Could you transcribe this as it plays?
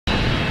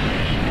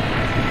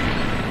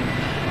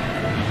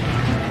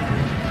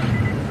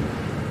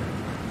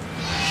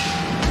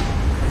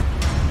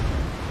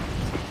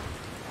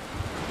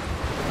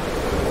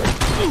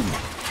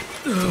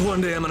One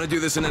day I'm gonna do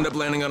this and end up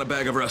landing on a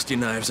bag of rusty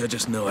knives. I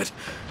just know it.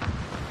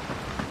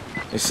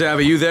 Hey,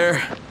 Savvy, you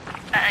there?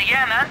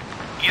 Yeah, man.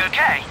 You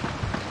okay?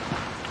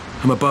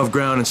 I'm above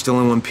ground and still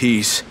in one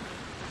piece.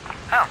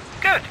 Oh,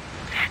 good.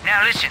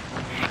 Now listen,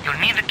 you'll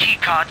need the key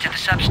card to the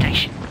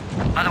substation.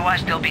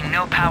 Otherwise, there'll be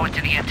no power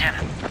to the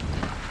antenna.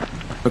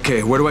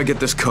 Okay, where do I get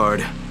this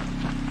card?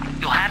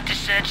 You'll have to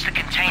search the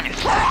containers.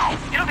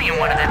 It'll be in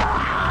one of them.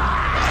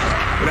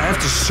 But I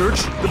have to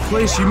search the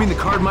place? You mean the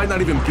card might not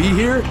even be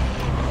here?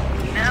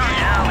 No,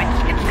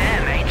 it's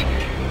there, mate.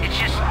 It's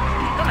just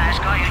the last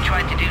guy who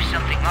tried to do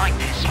something like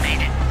this made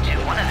it to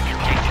one of the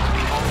containers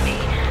before we,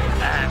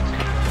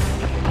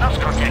 lost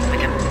contact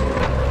with him.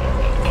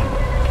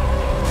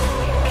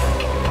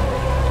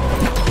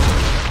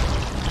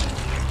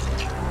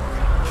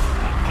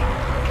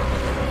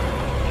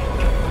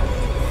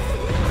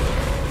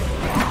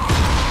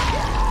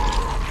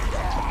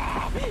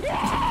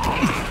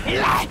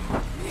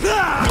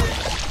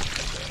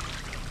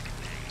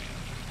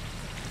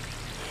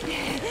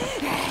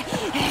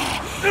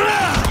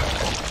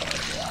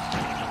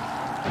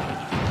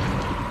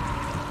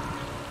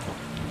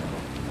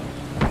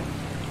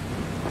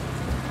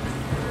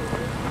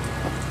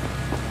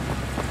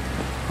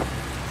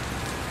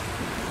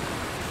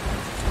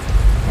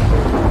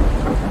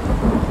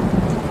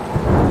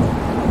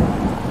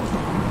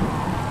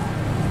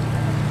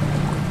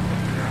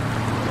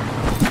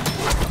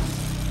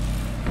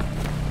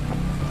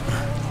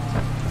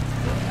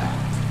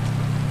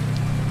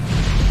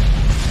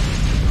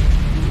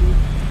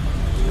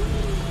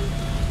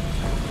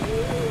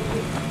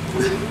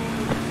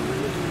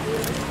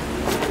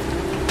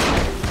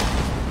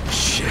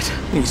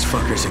 These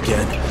fuckers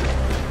again.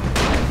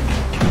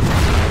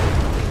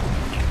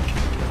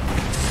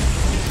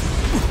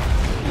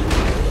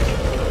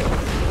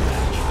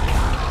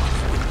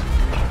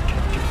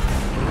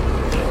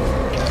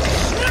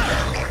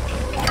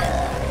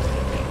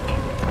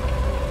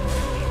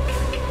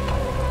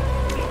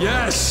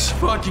 Yes!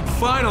 Fucking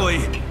finally!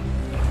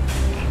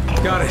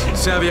 Got it.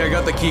 Savvy, I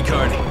got the key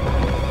card.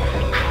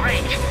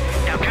 Great.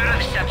 Now go to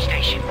the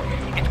substation.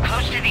 It's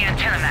close to the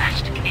antenna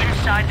mast,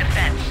 inside the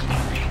fence.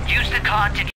 Use the card to